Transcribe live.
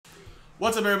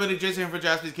What's up, everybody? Jason here for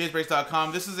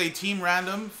JaspysCaseBreaks.com. This is a team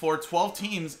random for 12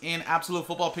 teams in Absolute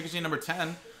Football Picture number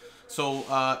 10. So,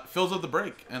 fills up the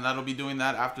break, and that'll be doing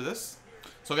that after this.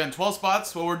 So, again, 12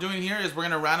 spots. What we're doing here is we're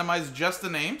going to randomize just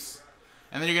the names,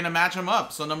 and then you're going to match them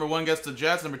up. So, number 1 gets the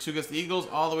Jets, number 2 gets the Eagles,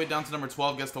 all the way down to number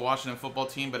 12 gets the Washington football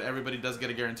team, but everybody does get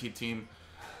a guaranteed team.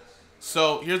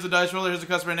 So, here's the dice roller. Here's the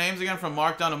customer names again from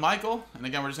Mark down to Michael. And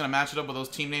again, we're just going to match it up with those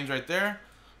team names right there.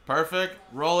 Perfect.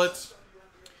 Roll it.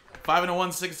 5 and a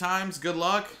 1 6 times. Good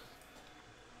luck.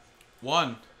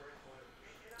 1,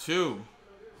 2,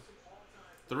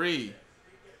 3,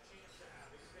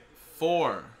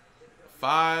 4,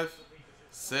 5,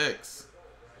 6.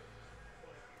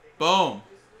 Boom.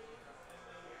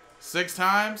 6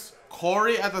 times.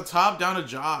 Corey at the top down to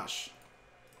Josh.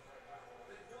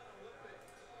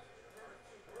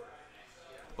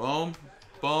 Boom.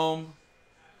 Boom.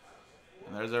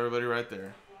 And there's everybody right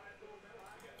there.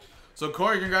 So,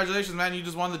 Corey, congratulations, man. You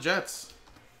just won the Jets.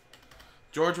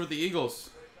 George with the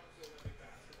Eagles.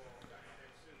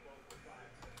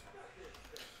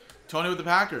 Tony with the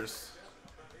Packers.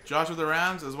 Josh with the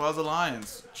Rams, as well as the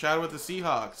Lions. Chad with the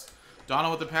Seahawks.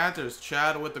 Donna with the Panthers.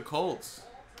 Chad with the Colts.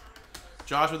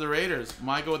 Josh with the Raiders.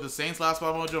 Michael with the Saints, last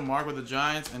spot mojo. Mark with the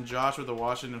Giants. And Josh with the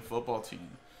Washington football team.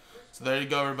 So, there you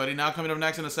go, everybody. Now, coming up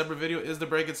next in a separate video is the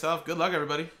break itself. Good luck,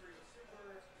 everybody.